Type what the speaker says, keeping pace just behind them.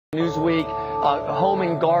Newsweek, Home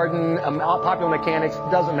and Garden, Popular Mechanics,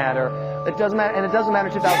 doesn't matter. It doesn't matter, and it doesn't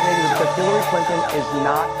matter in 2008 because Hillary Clinton is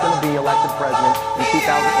not going to be elected president in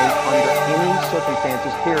 2008 under any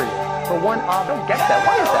circumstances, period. For one, I don't get that.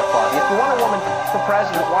 Why is that, Bobby? If you want a woman for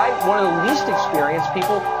president, why one of the least experienced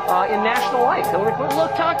people in national life, Hillary Clinton?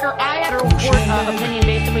 Look, Tucker, I had a report opinion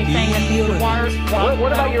basically saying that these requires...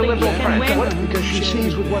 What about your liberal friend? Because she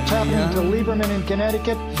sees with what's happening to Lieberman in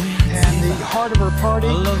Connecticut and the heart of her party,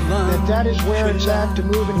 that is where it's at, to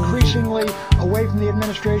move increasingly away from the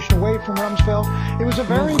administration, away from Rumsfeld. It was a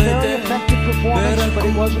very, very effective performance, but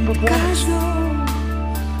it was a performance.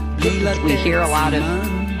 We hear a lot of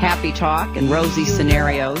happy talk and rosy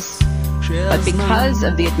scenarios, but because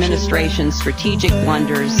of the administration's strategic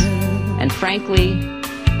blunders and, frankly,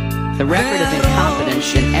 the record of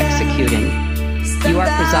incompetence in executing, you are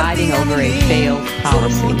presiding over a failed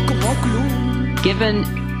policy. Given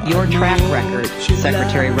your track record,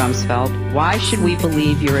 Secretary Rumsfeld, why should we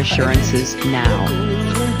believe your assurances now?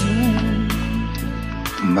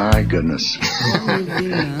 My goodness.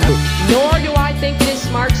 Nor do I think it is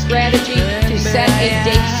smart strategy to set a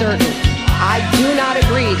date certain. I do not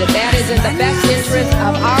agree that that is in the best interest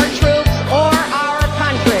of our troops or our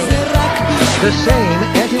country. The same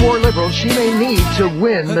anti-war liberals she may need to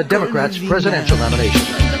win the Democrats' presidential nomination.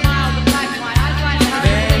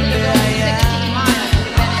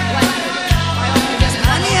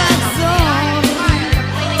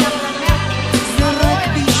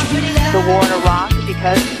 The war in Iraq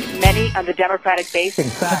because many of the Democratic base...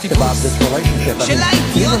 In fact, about this relationship, I mean,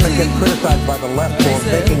 Lieberman gets criticized by the left for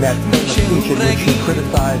making that famous speech in which he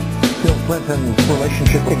criticized Bill Clinton's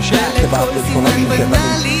relationship. In fact, about this relationship, I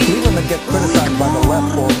mean, Lieberman gets criticized by the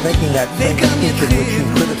left for making that famous speech in which he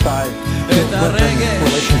criticized Bill Clinton's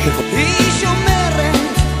relationship.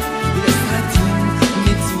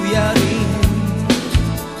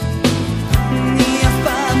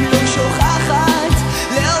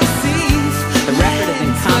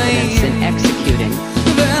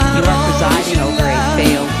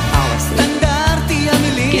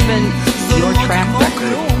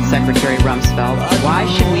 Secretary Rumsfeld, why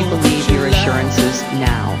should we believe your assurances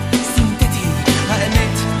now?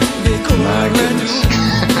 My goodness.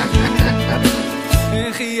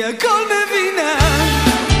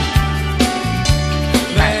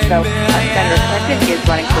 So Senator Clinton is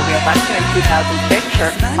running for re-election in 2006.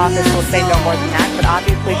 Her office will say no more than that, but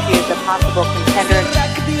obviously she is a possible contender.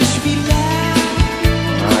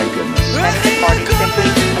 My goodness. And the party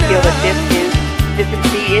simply feel that this is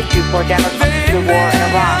the issue for Democrats to the war in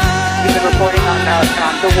Iraq. We've been reporting on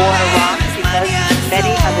the war in Iraq because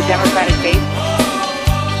many of the Democratic base